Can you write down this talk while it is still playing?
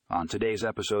On today's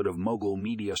episode of Mogul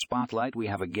Media Spotlight, we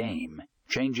have a game.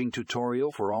 Changing tutorial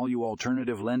for all you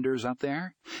alternative lenders out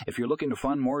there? If you're looking to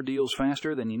fund more deals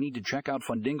faster, then you need to check out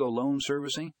Fundingo Loan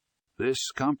Servicing.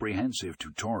 This comprehensive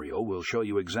tutorial will show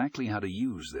you exactly how to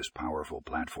use this powerful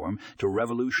platform to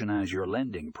revolutionize your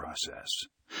lending process.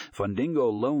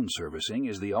 Fundingo Loan Servicing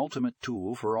is the ultimate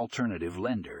tool for alternative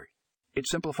lender. It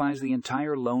simplifies the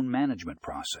entire loan management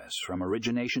process, from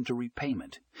origination to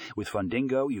repayment. With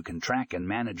Fundingo, you can track and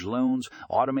manage loans,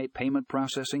 automate payment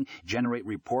processing, generate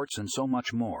reports, and so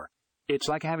much more. It's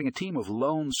like having a team of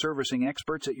loan servicing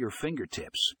experts at your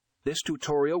fingertips. This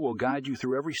tutorial will guide you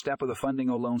through every step of the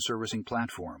Fundingo loan servicing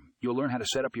platform. You'll learn how to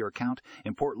set up your account,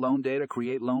 import loan data,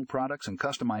 create loan products, and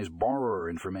customize borrower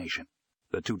information.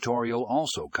 The tutorial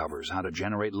also covers how to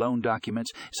generate loan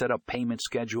documents, set up payment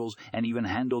schedules, and even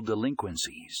handle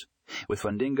delinquencies. With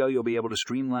Fundingo, you'll be able to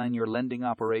streamline your lending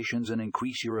operations and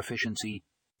increase your efficiency.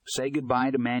 Say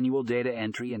goodbye to manual data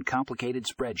entry and complicated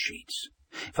spreadsheets.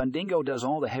 Fundingo does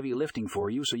all the heavy lifting for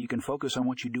you so you can focus on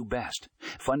what you do best,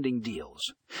 funding deals.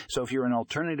 So if you're an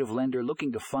alternative lender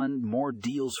looking to fund more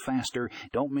deals faster,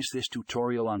 don't miss this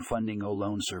tutorial on Fundingo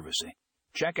loan servicing.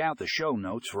 Check out the show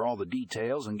notes for all the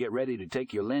details and get ready to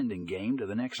take your lending game to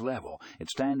the next level.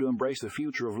 It's time to embrace the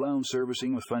future of loan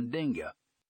servicing with Fundingo.